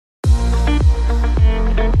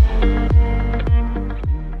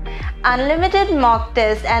unlimited mock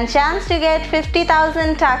test and chance to get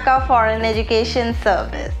 50,000 Taka foreign education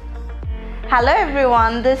service. Hello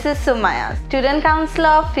everyone, this is Sumaya, Student Counselor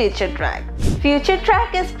of Future Track. Future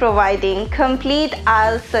Track is providing complete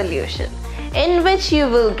IELTS solution in which you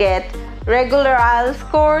will get regular IELTS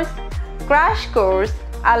course, crash course,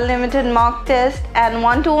 unlimited mock test and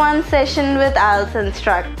one-to-one session with IELTS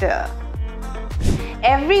instructor.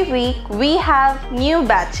 Every week we have new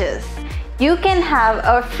batches. You can have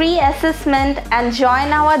a free assessment and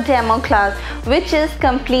join our demo class, which is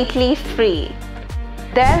completely free.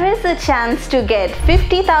 There is a chance to get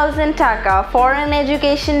 50,000 Taka foreign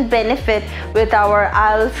education benefit with our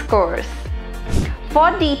IELTS course. For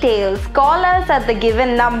details, call us at the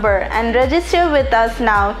given number and register with us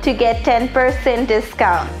now to get 10%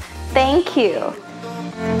 discount. Thank you.